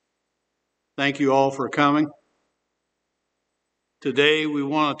Thank you all for coming. Today we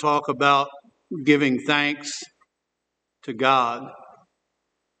want to talk about giving thanks to God.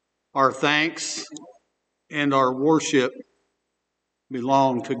 Our thanks and our worship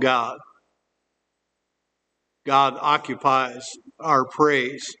belong to God. God occupies our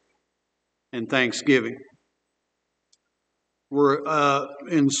praise and thanksgiving. We're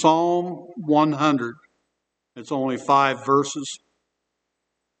in Psalm 100. It's only 5 verses.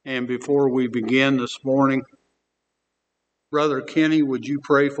 And before we begin this morning, Brother Kenny, would you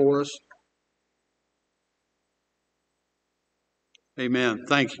pray for us? Amen.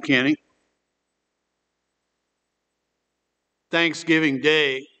 Thank you, Kenny. Thanksgiving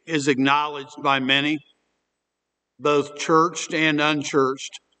Day is acknowledged by many, both churched and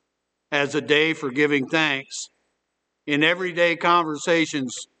unchurched, as a day for giving thanks. In everyday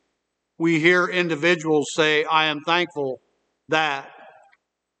conversations, we hear individuals say, "I am thankful that."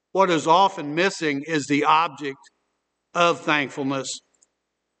 What is often missing is the object of thankfulness.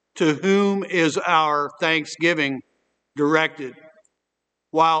 To whom is our thanksgiving directed?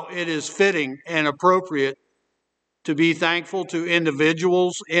 While it is fitting and appropriate to be thankful to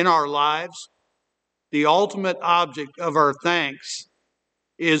individuals in our lives, the ultimate object of our thanks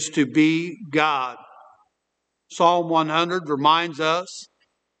is to be God. Psalm 100 reminds us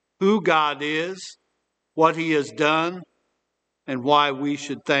who God is, what He has done, and why we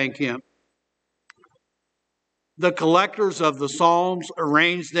should thank Him. The collectors of the Psalms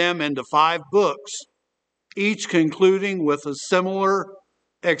arranged them into 5 books, each concluding with a similar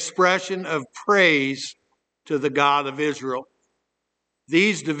expression of praise to the God of Israel.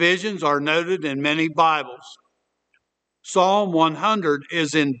 These divisions are noted in many Bibles. Psalm 100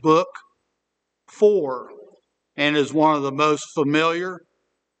 is in Book 4 and is one of the most familiar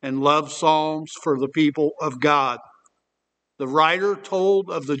and loved psalms for the people of God. The writer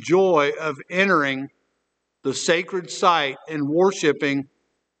told of the joy of entering the sacred site and worshiping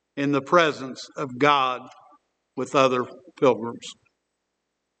in the presence of God with other pilgrims.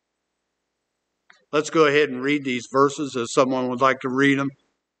 Let's go ahead and read these verses if someone would like to read them.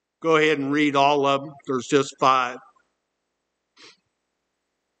 Go ahead and read all of them. There's just 5.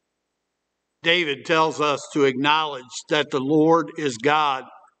 David tells us to acknowledge that the Lord is God.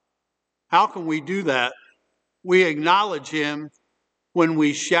 How can we do that? We acknowledge Him when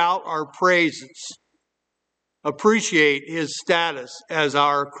we shout our praises, appreciate His status as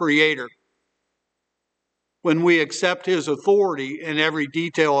our Creator, when we accept His authority in every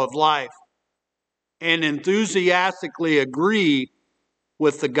detail of life, and enthusiastically agree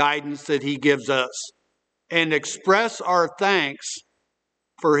with the guidance that He gives us, and express our thanks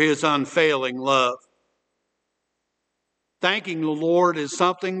for His unfailing love. Thanking the Lord is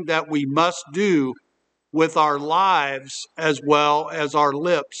something that we must do with our lives as well as our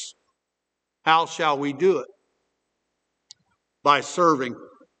lips. How shall we do it? By serving.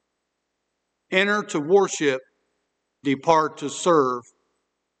 Enter to worship, depart to serve.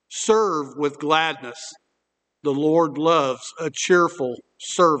 Serve with gladness. The Lord loves a cheerful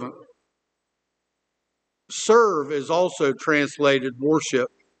servant. Serve is also translated worship.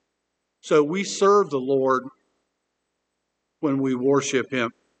 So we serve the Lord when we worship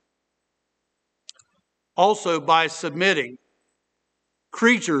Him. Also by submitting.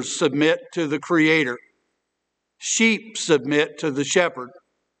 Creatures submit to the Creator. Sheep submit to the shepherd.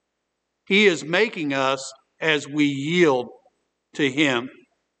 He is making us as we yield to Him.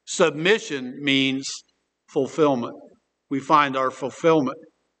 Submission means fulfillment. We find our fulfillment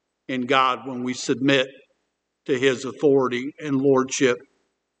in God when we submit to His authority and lordship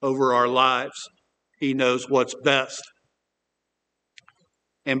over our lives. He knows what's best.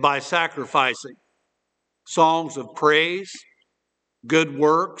 And by sacrificing. Songs of praise, good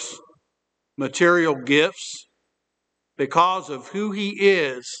works, material gifts, because of who He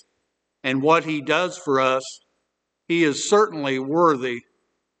is and what He does for us, He is certainly worthy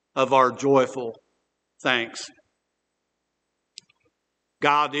of our joyful thanks.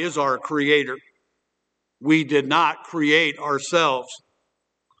 God is our Creator. We did not create ourselves.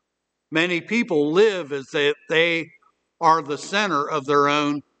 Many people live as if they are the center of their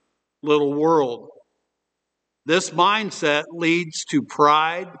own little world. This mindset leads to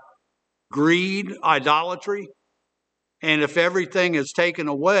pride, greed, idolatry, and if everything is taken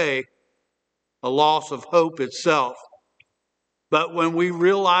away, a loss of hope itself. But when we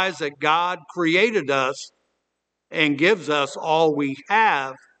realize that God created us and gives us all we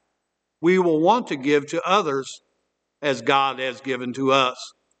have, we will want to give to others as God has given to us.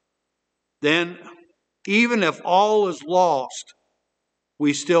 Then, even if all is lost,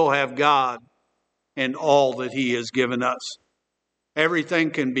 we still have God and all that He has given us.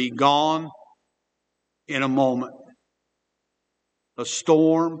 Everything can be gone in a moment. A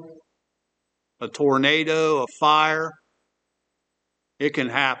storm, a tornado, a fire, it can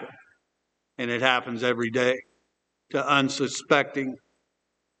happen. And it happens every day to unsuspecting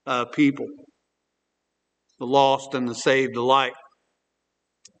people, the lost and the saved alike.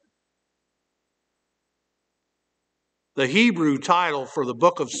 The Hebrew title for the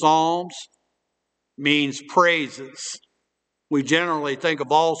book of Psalms means praises. We generally think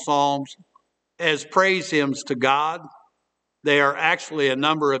of all Psalms as praise hymns to God. They are actually a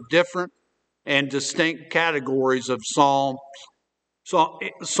number of different and distinct categories of psalms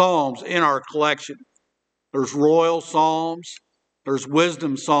in our collection. There's royal psalms, there's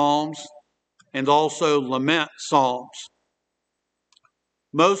wisdom psalms, and also lament psalms.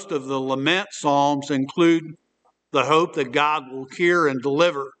 Most of the lament psalms include the hope that God will hear and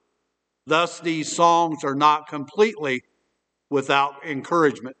deliver. Thus, these psalms are not completely without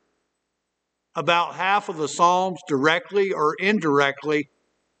encouragement. About half of the psalms, directly or indirectly,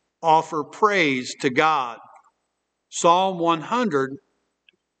 offer praise to God. Psalm 100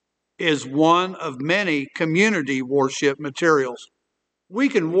 is one of many community worship materials. We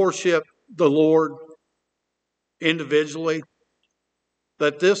can worship the Lord individually,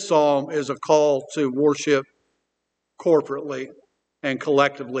 but this psalm is a call to worship corporately and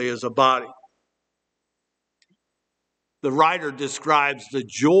collectively as a body. The writer describes the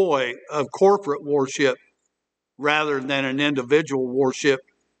joy of corporate worship rather than an individual worship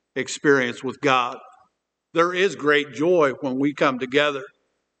experience with God. There is great joy when we come together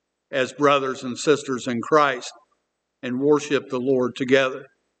as brothers and sisters in Christ and worship the Lord together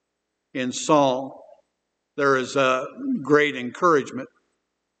in song. There is a great encouragement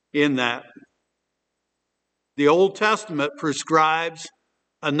in that. The Old Testament prescribes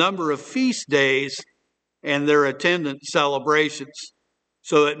a number of feast days and their attendant celebrations.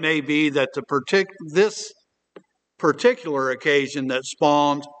 So it may be that this particular occasion that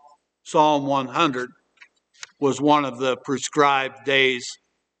spawned Psalm 100 was one of the prescribed days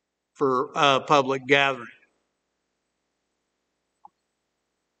for public gathering.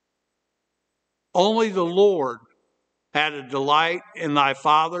 Only the Lord had a delight in thy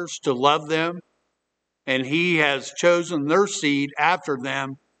fathers to love them, and he has chosen their seed after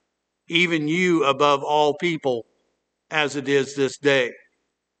them, even you above all people, as it is this day.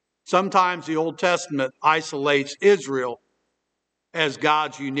 Sometimes the Old Testament isolates Israel as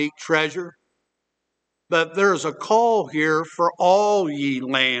God's unique treasure, but there's a call here for all ye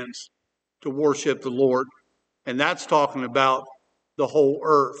lands to worship the Lord, and that's talking about the whole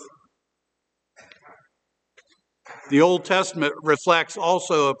earth. The Old Testament reflects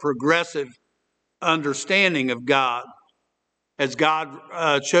also a progressive understanding of God, as God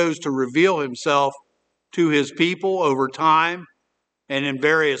chose to reveal himself to his people over time, and in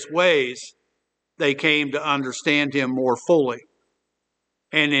various ways they came to understand him more fully.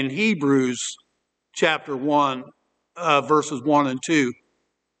 And in Hebrews chapter 1, verses 1 and 2,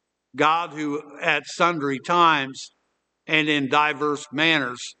 God, who at sundry times and in diverse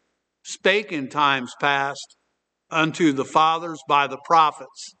manners spake in times past unto the fathers by the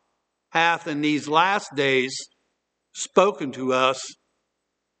prophets, hath in these last days spoken to us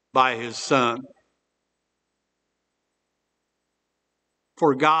by his Son.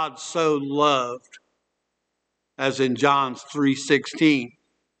 For God so loved, as in John 3:16,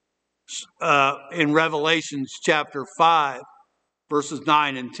 in Revelations chapter 5, verses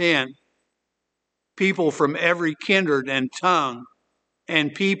 9 and 10, people from every kindred and tongue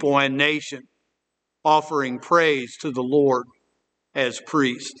and people and nation offering praise to the Lord as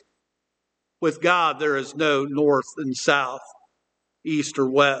priest. With God, there is no north and south, east or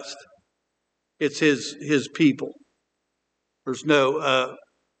west. It's his people. There's no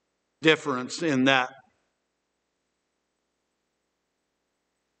difference in that.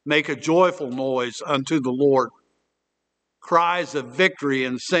 Make a joyful noise unto the Lord. Cries of victory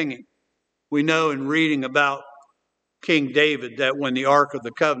and singing. We know in reading about King David that when the Ark of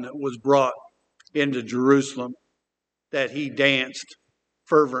the Covenant was brought into Jerusalem, that he danced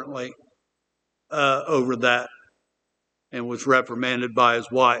fervently over that and was reprimanded by his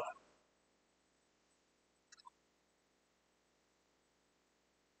wife.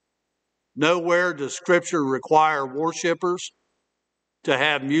 Nowhere does Scripture require worshipers to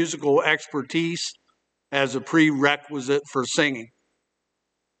have musical expertise as a prerequisite for singing.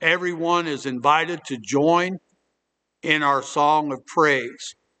 Everyone is invited to join in our song of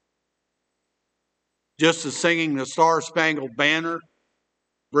praise. Just as singing the Star-Spangled Banner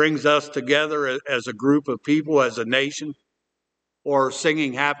brings us together as a group of people, as a nation, or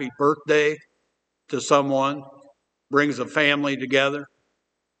singing happy birthday to someone brings a family together,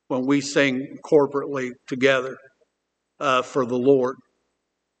 when we sing corporately together for the Lord.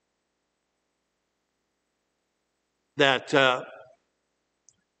 That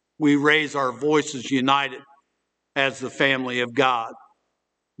we raise our voices united as the family of God,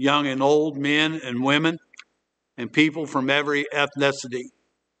 young and old, men and women, and people from every ethnicity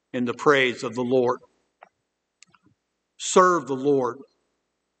in the praise of the Lord. Serve the Lord.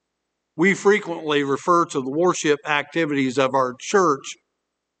 We frequently refer to the worship activities of our church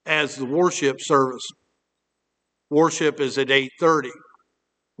as the worship service. Worship is at 8:30.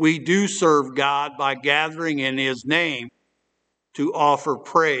 We do serve God by gathering in His name to offer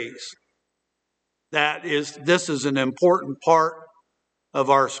praise. This is an important part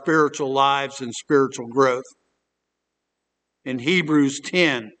of our spiritual lives and spiritual growth. In Hebrews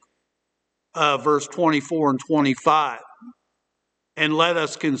 10, verse 24 and 25, and let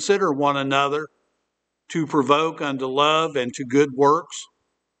us consider one another to provoke unto love and to good works,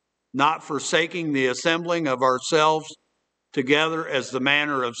 not forsaking the assembling of ourselves together as the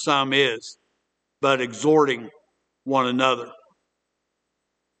manner of some is, but exhorting one another.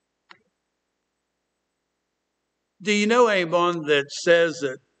 Do you know anyone that says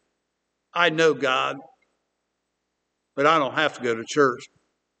that I know God, but I don't have to go to church?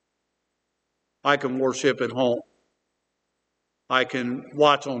 I can worship at home. I can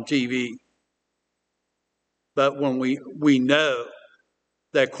watch on TV. But when we know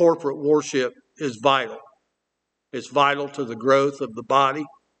that corporate worship is vital, it's vital to the growth of the body.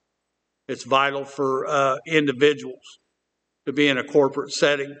 It's vital for individuals to be in a corporate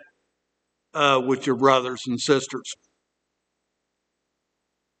setting with your brothers and sisters.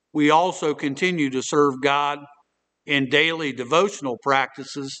 We also continue to serve God in daily devotional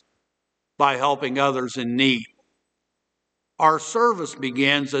practices by helping others in need. Our service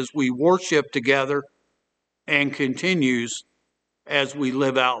begins as we worship together and continues as we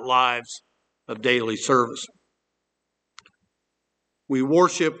live out lives of daily service. We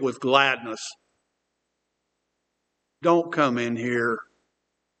worship with gladness. Don't come in here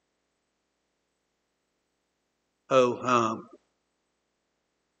ho-hum.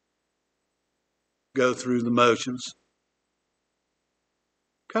 Go through the motions.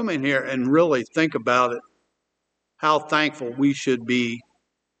 Come in here and really think about it, how thankful we should be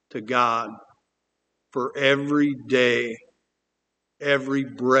to God for every day, every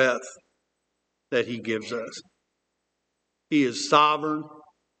breath that He gives us. He is sovereign.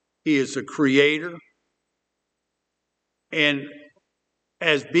 He is a creator. And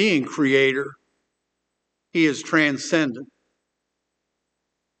as being creator, He is transcendent,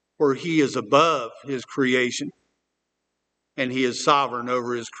 where He is above His creation and He is sovereign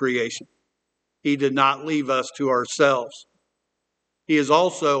over His creation. He did not leave us to ourselves. He is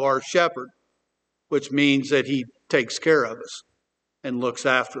also our shepherd, which means that He takes care of us and looks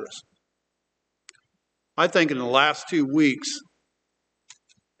after us. I think in the last 2 weeks,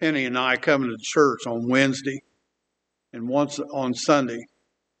 Penny and I coming to church on Wednesday and once on Sunday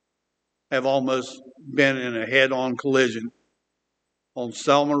have almost been in a head-on collision on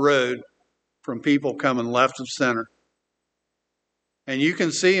Selma Road from people coming left of center. And you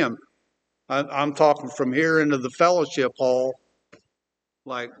can see them. I'm talking from here into the fellowship hall,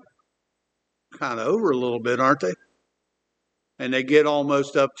 like kind of over a little bit, aren't they? And they get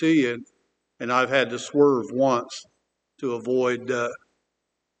almost up to you, and I've had to swerve once to avoid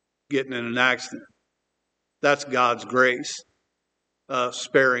getting in an accident. That's God's grace,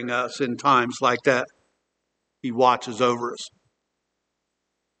 sparing us in times like that. He watches over us.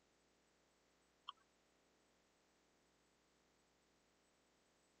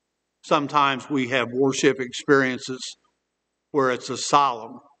 Sometimes we have worship experiences where it's a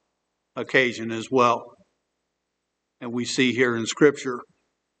solemn occasion as well. And we see here in Scripture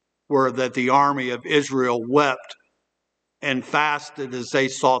where that the army of Israel wept and fasted as they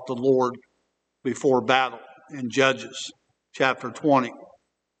sought the Lord before battle in Judges chapter 20.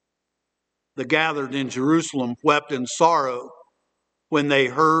 The gathered in Jerusalem wept in sorrow when they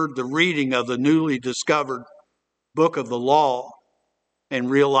heard the reading of the newly discovered book of the law and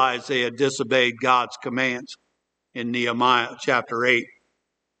realized they had disobeyed God's commands in Nehemiah chapter 8.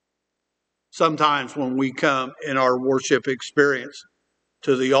 Sometimes when we come in our worship experience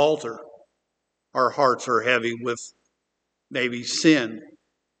to the altar, our hearts are heavy with maybe sin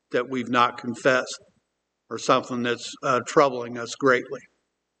that we've not confessed or something that's troubling us greatly.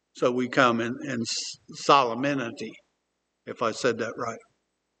 So we come in solemnity, if I said that right.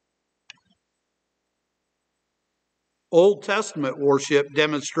 Old Testament worship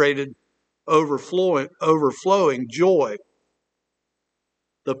demonstrated overflowing joy.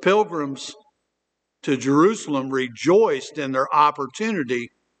 The pilgrims to Jerusalem rejoiced in their opportunity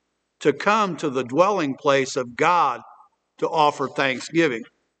to come to the dwelling place of God to offer thanksgiving.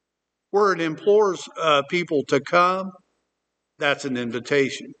 Where it implores people to come, that's an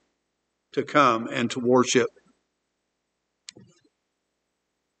invitation to come and to worship.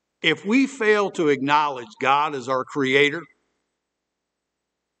 If we fail to acknowledge God as our creator,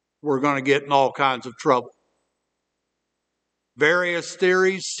 we're going to get in all kinds of trouble. Various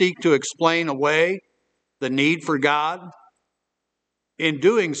theories seek to explain away the need for God. In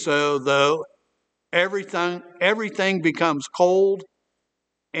doing so, though, everything becomes cold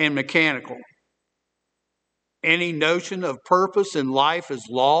and mechanical. Any notion of purpose in life is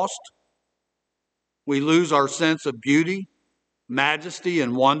lost. We lose our sense of beauty, majesty,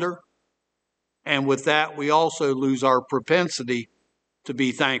 and wonder. And with that, we also lose our propensity to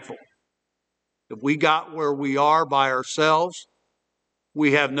be thankful. If we got where we are by ourselves,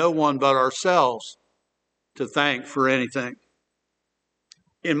 we have no one but ourselves to thank for anything.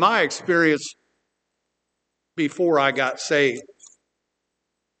 In my experience, before I got saved,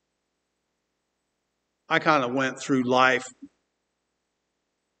 I kind of went through life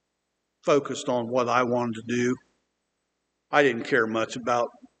focused on what I wanted to do. I didn't care much about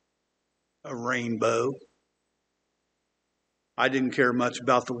a rainbow. I didn't care much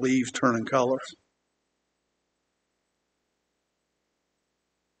about the leaves turning colors.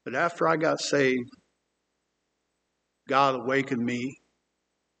 But after I got saved, God awakened me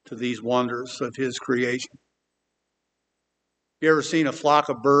to these wonders of His creation. You ever seen a flock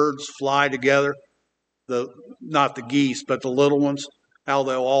of birds fly together? Not the geese, but the little ones, how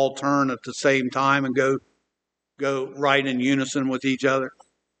they'll all turn at the same time and go right in unison with each other.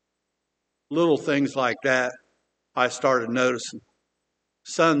 Little things like that I started noticing.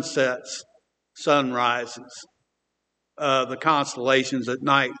 Sunsets, sunrises, the constellations at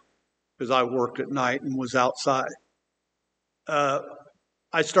night, because I worked at night and was outside.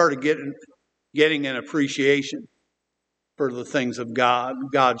 I started getting an appreciation for the things of God.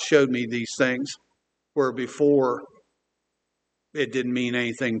 God showed me these things where before it didn't mean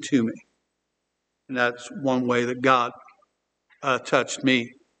anything to me. And that's one way that God touched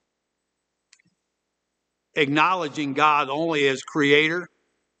me. Acknowledging God only as creator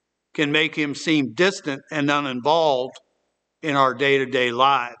can make Him seem distant and uninvolved in our day-to-day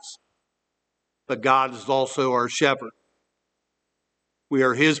lives. But God is also our shepherd. We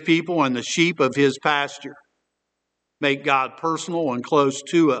are His people and the sheep of His pasture. Make God personal and close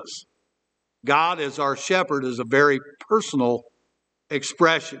to us. God as our shepherd is a very personal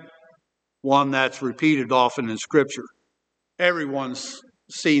expression, one that's repeated often in Scripture. Everyone's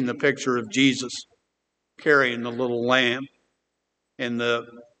seen the picture of Jesus carrying the little lamb and the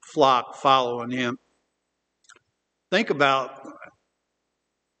flock following Him. Think about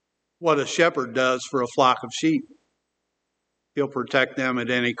what a shepherd does for a flock of sheep. He'll protect them at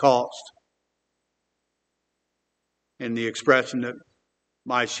any cost. And the expression that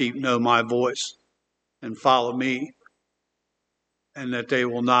my sheep know my voice and follow me, and that they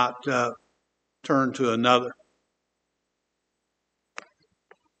will not turn to another.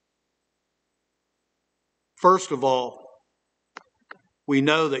 First of all, we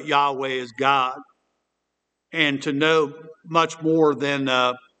know that Yahweh is God, and to know much more than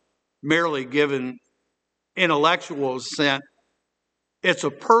merely given intellectual assent, it's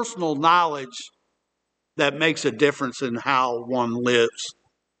a personal knowledge that makes a difference in how one lives.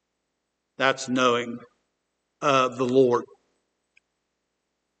 That's knowing the Lord.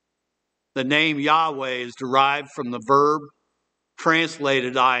 The name Yahweh is derived from the verb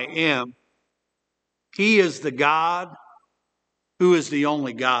translated I am. He is the God who is the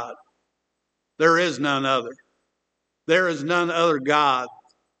only God. There is none other. There is none other God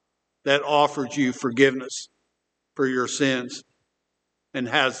that offers you forgiveness for your sins and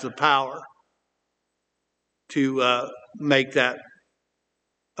has the power to make that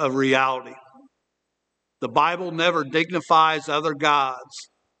a reality. The Bible never dignifies other gods.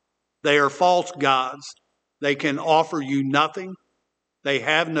 They are false gods. They can offer you nothing. They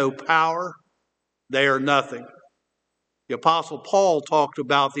have no power. They are nothing. The Apostle Paul talked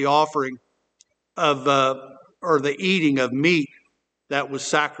about the offering of, or the eating of meat that was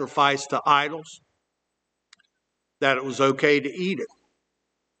sacrificed to idols, that it was okay to eat it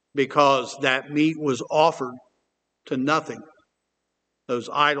because that meat was offered to nothing. Those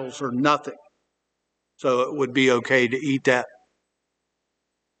idols are nothing. So it would be okay to eat that.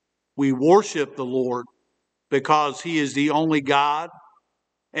 We worship the Lord because He is the only God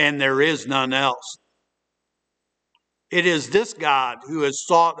and there is none else. It is this God who has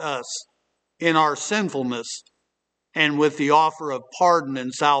sought us in our sinfulness and with the offer of pardon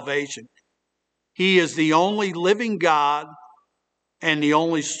and salvation. He is the only living God and the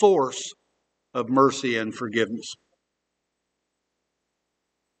only source of mercy and forgiveness.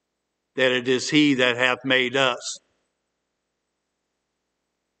 That it is He that hath made us.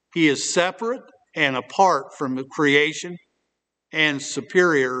 He is separate and apart from the creation and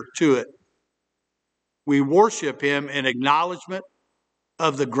superior to it. We worship Him in acknowledgement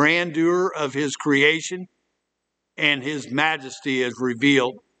of the grandeur of His creation and His majesty as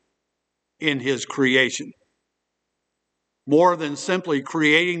revealed in His creation. More than simply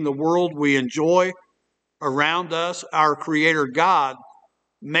creating the world we enjoy around us, our Creator God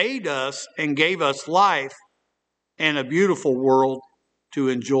made us and gave us life and a beautiful world to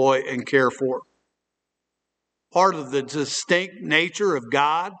enjoy and care for. Part of the distinct nature of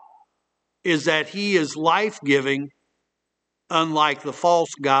God is that He is life-giving, unlike the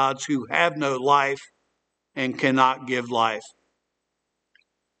false gods who have no life and cannot give life.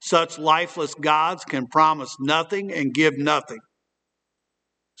 Such lifeless gods can promise nothing and give nothing.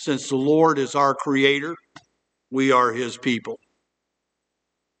 Since the Lord is our Creator, we are His people.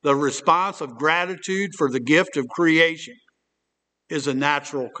 The response of gratitude for the gift of creation is a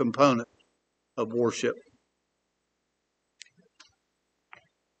natural component of worship.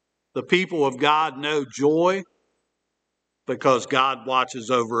 The people of God know joy because God watches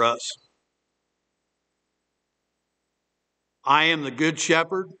over us. I am the good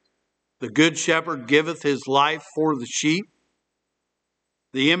shepherd. The good shepherd giveth his life for the sheep.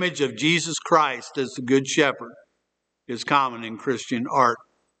 The image of Jesus Christ as the good shepherd is common in Christian art.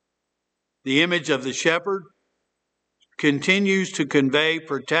 The image of the shepherd continues to convey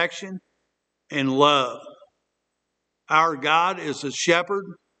protection and love. Our God is a shepherd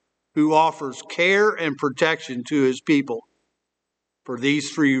who offers care and protection to His people. For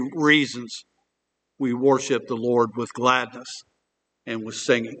these three reasons, we worship the Lord with gladness and with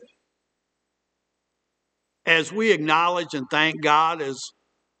singing. As we acknowledge and thank God as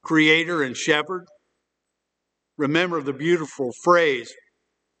Creator and Shepherd, remember the beautiful phrase,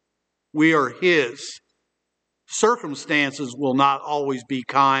 we are His. Circumstances will not always be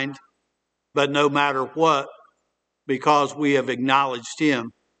kind, but no matter what, because we have acknowledged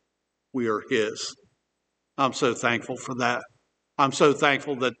Him, we are His. I'm so thankful for that. I'm so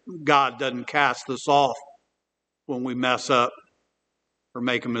thankful that God doesn't cast us off when we mess up or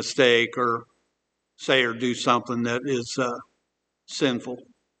make a mistake or say or do something that is sinful.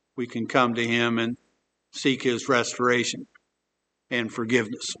 We can come to Him and seek His restoration and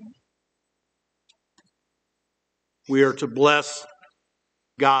forgiveness. We are to bless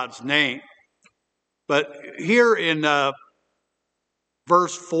God's name. But here in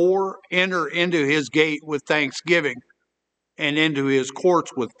verse 4, enter into His gate with thanksgiving and into His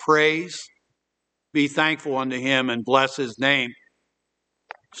courts with praise. Be thankful unto Him and bless His name.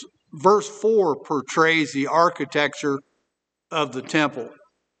 Verse 4 portrays the architecture of the temple.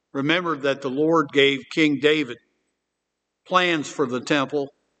 Remember that the Lord gave King David plans for the temple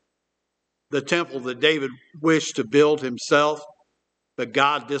that David wished to build himself, but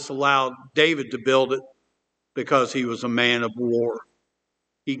God disallowed David to build it because he was a man of war.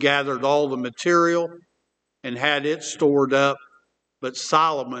 He gathered all the material and had it stored up, but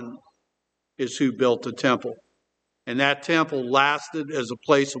Solomon is who built the temple. And that temple lasted as a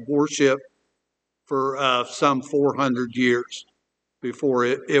place of worship for some 400 years before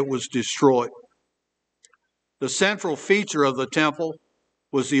it was destroyed. The central feature of the temple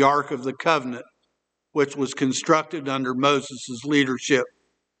was the Ark of the Covenant, which was constructed under Moses' leadership.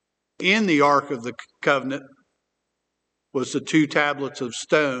 In the Ark of the Covenant was the 2 tablets of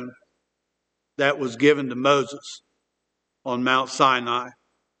stone that was given to Moses on Mount Sinai.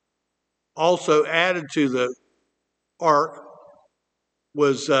 Also added to the ark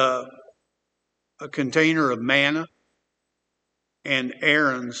was a container of manna, and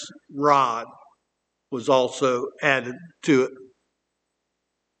Aaron's rod was also added to it.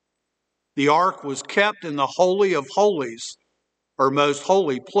 The ark was kept in the Holy of Holies, or most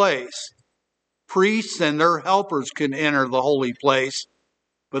holy place. Priests and their helpers could enter the holy place,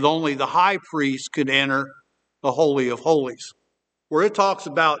 but only the high priest could enter the Holy of Holies. Where it talks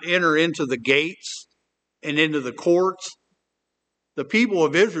about enter into the gates and into the courts, the people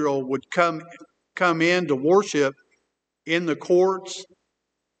of Israel would come in to worship in the courts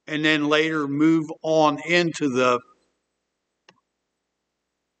and then later move on into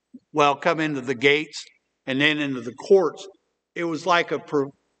come into the gates and then into the courts. It was like a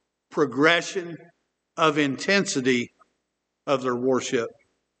progression of intensity of their worship.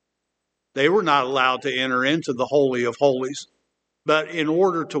 They were not allowed to enter into the Holy of Holies, but in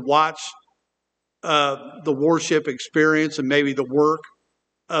order to watch the worship experience and maybe the work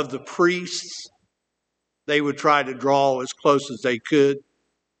of the priests, they would try to draw as close as they could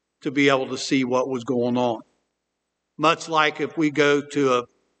to be able to see what was going on. Much like if we go to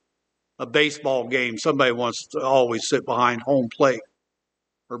a baseball game, somebody wants to always sit behind home plate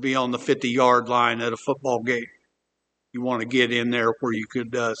or be on the 50-yard line at a football game. You want to get in there where you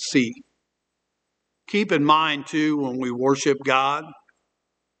could see. Keep in mind, too, when we worship God,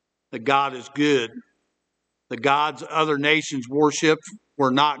 that God is good. The gods other nations worshiped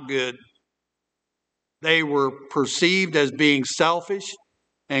were not good. They were perceived as being selfish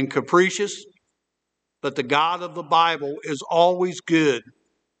and capricious, but the God of the Bible is always good.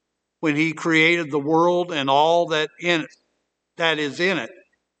 When he created the world and all that is in it,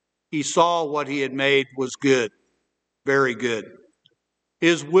 he saw what he had made was good, very good.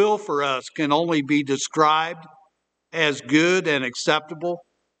 His will for us can only be described as good and acceptable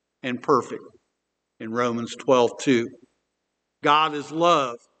and perfect in Romans 12:2. God is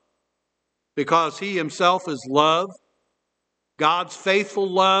love. Because he himself is love, God's faithful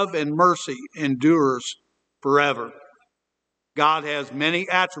love and mercy endures forever. God has many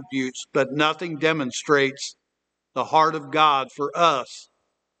attributes, but nothing demonstrates the heart of God for us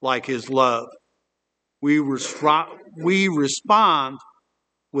like his love. We respond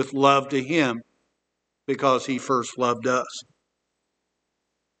with love to him because he first loved us.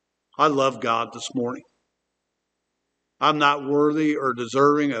 I love God this morning. I'm not worthy or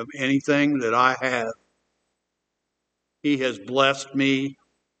deserving of anything that I have. He has blessed me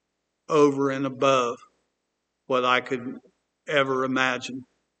over and above what I could ever imagine.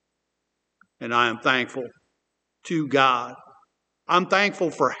 And I am thankful to God. I'm thankful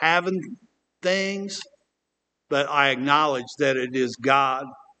for having things, but I acknowledge that it is God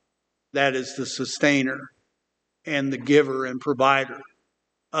that is the sustainer and the giver and provider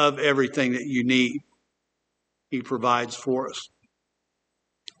of everything that you need. He provides for us.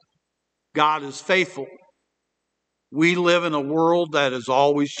 God is faithful. We live in a world that is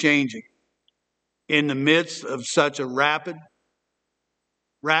always changing. In the midst of such a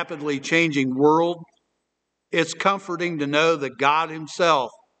rapidly changing world, it's comforting to know that God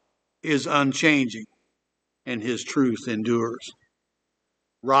himself is unchanging and his truth endures.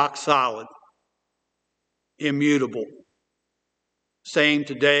 Rock solid, immutable, same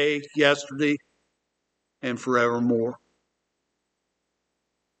today, yesterday, and forevermore.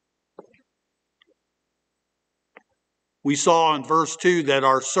 We saw in verse 2 that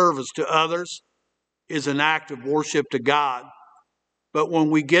our service to others is an act of worship to God. But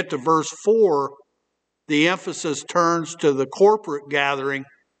when we get to verse 4, the emphasis turns to the corporate gathering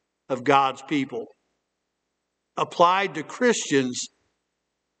of God's people. Applied to Christians,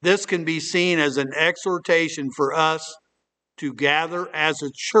 this can be seen as an exhortation for us to gather as a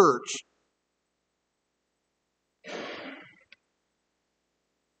church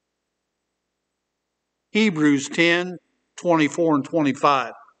Hebrews 10:24 and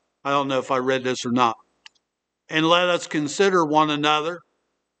 25. I don't know if I read this or not. And let us consider one another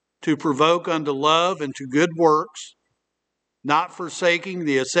to provoke unto love and to good works, not forsaking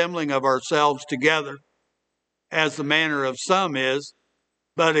the assembling of ourselves together, as the manner of some is,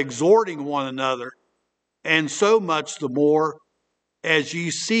 but exhorting one another, and so much the more as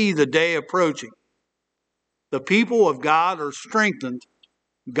ye see the day approaching. The people of God are strengthened.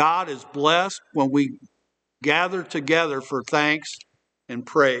 God is blessed when we gather together for thanks and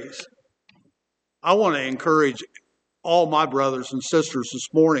praise. I want to encourage all my brothers and sisters this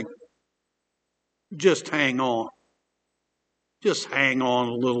morning, just hang on. Just hang on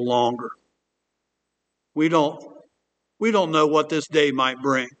a little longer. We don't know what this day might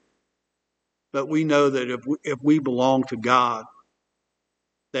bring, but we know that if we belong to God,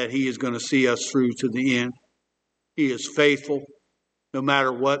 that he is going to see us through to the end. He is faithful, no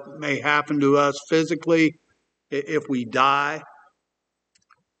matter what may happen to us physically. If we die,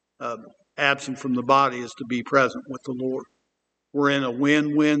 absent from the body is to be present with the Lord. We're in a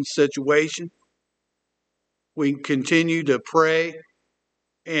win-win situation. We continue to pray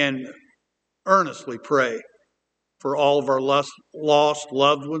and earnestly pray for all of our lost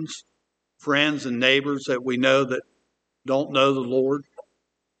loved ones, friends and neighbors that we know that don't know the Lord,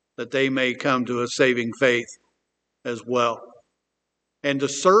 that they may come to a saving faith as well. And to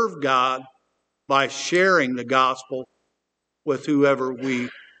serve God by sharing the gospel with whoever we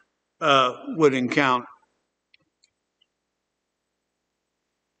would encounter.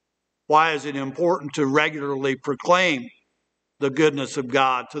 Why is it important to regularly proclaim the goodness of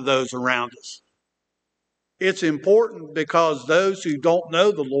God to those around us? It's important because those who don't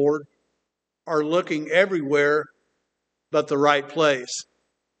know the Lord are looking everywhere but the right place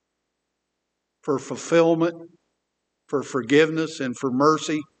for fulfillment, for forgiveness, and for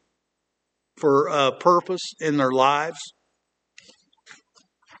mercy. for a purpose in their lives.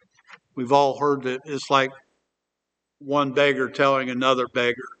 We've all heard that it's like one beggar telling another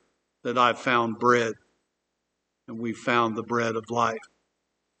beggar that I've found bread, and we've found the bread of life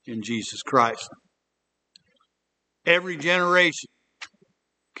in Jesus Christ. Every generation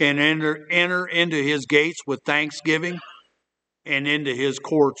can enter into his gates with thanksgiving and into his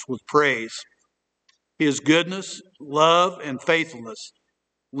courts with praise. His goodness, love, and faithfulness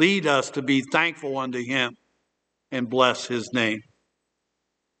lead us to be thankful unto him and bless his name.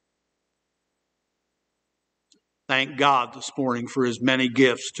 Thank God this morning for his many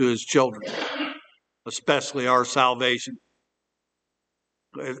gifts to his children, especially our salvation.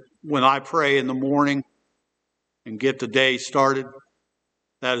 When I pray in the morning and get the day started,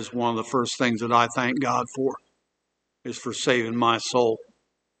 that is one of the first things that I thank God for, is for saving my soul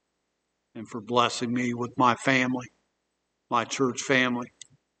and for blessing me with my family, my church family.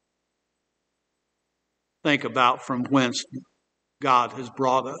 Think about from whence God has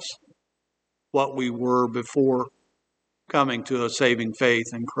brought us, what we were before coming to a saving faith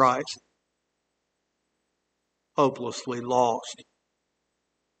in Christ. Hopelessly lost.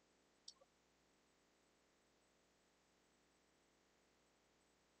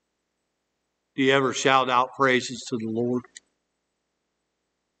 Do you ever shout out praises to the Lord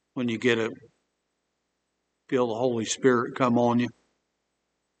when you feel the Holy Spirit come on you?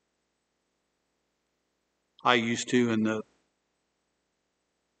 I used to in the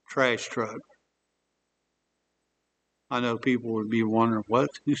trash truck. I know people would be wondering,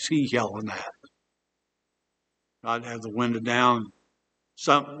 who's he yelling at? I'd have the window down.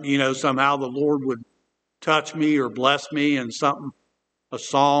 Somehow the Lord would touch me or bless me in a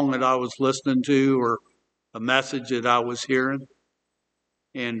song that I was listening to or a message that I was hearing,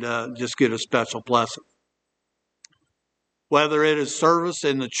 and just get a special blessing. Whether it is service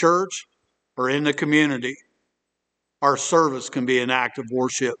in the church or in the community, our service can be an act of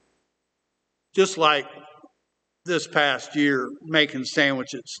worship. Just like this past year, making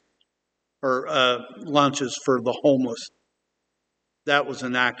sandwiches or lunches for the homeless. That was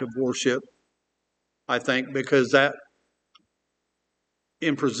an act of worship, I think, because that,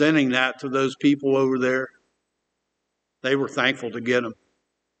 in presenting that to those people over there, they were thankful to get them.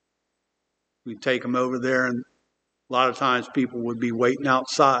 We'd take them over there, and a lot of times people would be waiting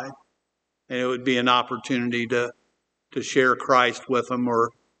outside, and it would be an opportunity to share Christ with them,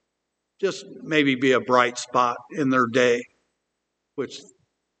 or just maybe be a bright spot in their day, which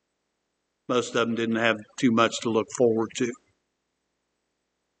most of them didn't have too much to look forward to.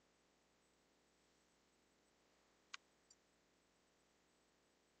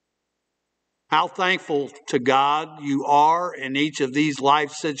 How thankful to God you are in each of these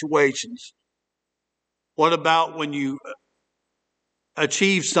life situations. What about when you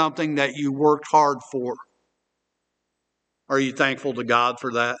achieve something that you worked hard for? Are you thankful to God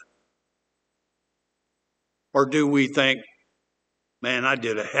for that? Or do we think, man, I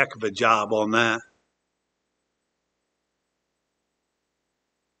did a heck of a job on that?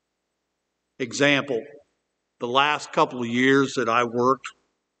 Example, the last couple of years that I worked,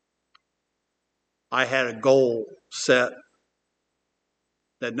 I had a goal set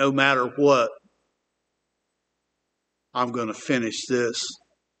that no matter what, I'm going to finish this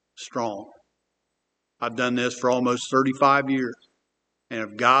strong. I've done this for almost 35 years. And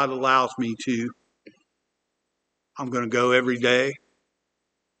if God allows me to, I'm going to go every day.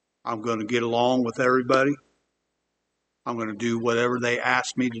 I'm going to get along with everybody. I'm going to do whatever they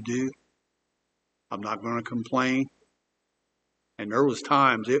ask me to do. I'm not going to complain. And there was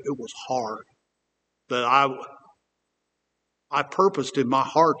times it was hard. But I purposed in my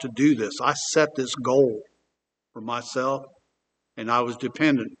heart to do this. I set this goal for myself, and I was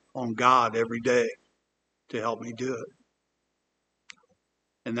dependent on God every day to help me do it.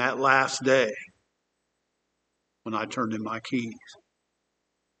 And that last day, when I turned in my keys,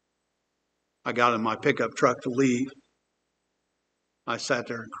 I got in my pickup truck to leave. I sat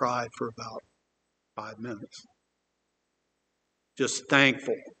there and cried for about 5 minutes. Just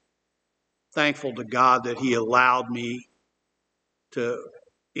thankful to God that he allowed me to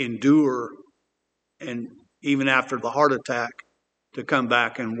endure, and even after the heart attack, to come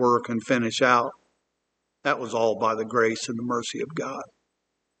back and work and finish out. That was all by the grace and the mercy of God.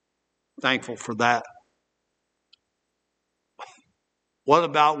 Thankful for that. What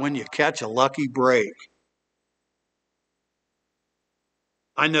about when you catch a lucky break?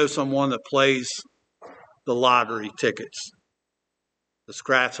 I know someone that plays the lottery tickets, the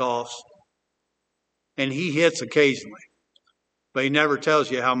scratch-offs, and he hits occasionally, but he never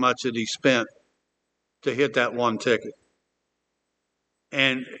tells you how much that he spent to hit that one ticket.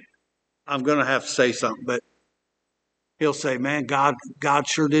 And I'm going to have to say something, but he'll say, man, God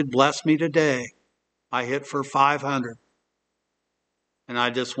sure did bless me today. I hit for 500. And I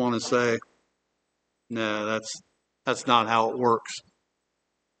just want to say, no, that's not how it works.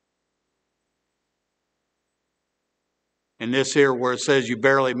 And this here where it says you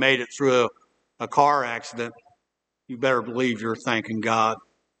barely made it through a car accident, you better believe you're thanking God.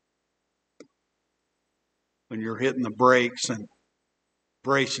 When you're hitting the brakes and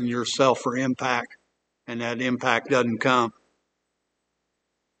bracing yourself for impact, and that impact doesn't come.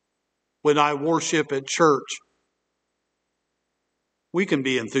 When I worship at church, we can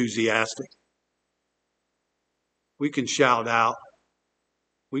be enthusiastic. We can shout out.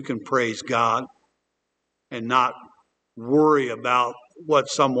 We can praise God and not worry about what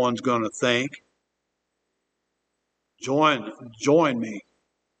someone's going to think. Join me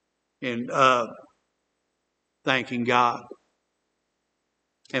in thanking God.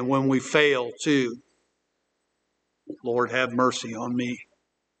 And when we fail too, Lord, have mercy on me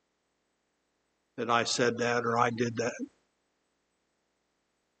that I said that or I did that.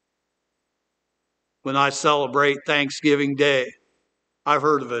 When I celebrate Thanksgiving Day, I've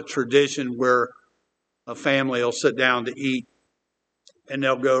heard of a tradition where a family will sit down to eat and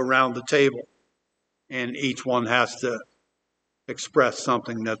they'll go around the table and each one has to express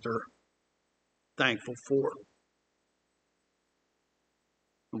something that they're thankful for.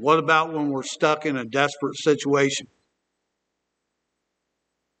 And what about when we're stuck in a desperate situation?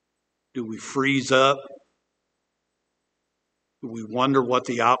 Do we freeze up? Do we wonder what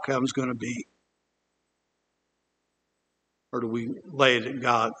the outcome's going to be? Or do we lay it at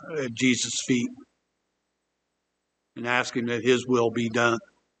God, at Jesus' feet, and ask Him that His will be done?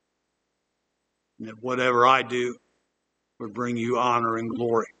 And that whatever I do would bring you honor and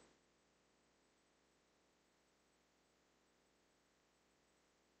glory.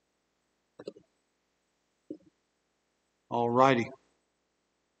 All righty.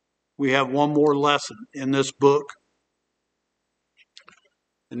 We have one more lesson in this book,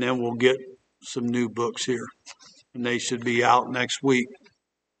 and then we'll get some new books here, and they should be out next week.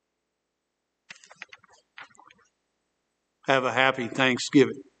 Have a happy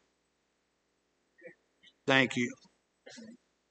Thanksgiving. Thank you.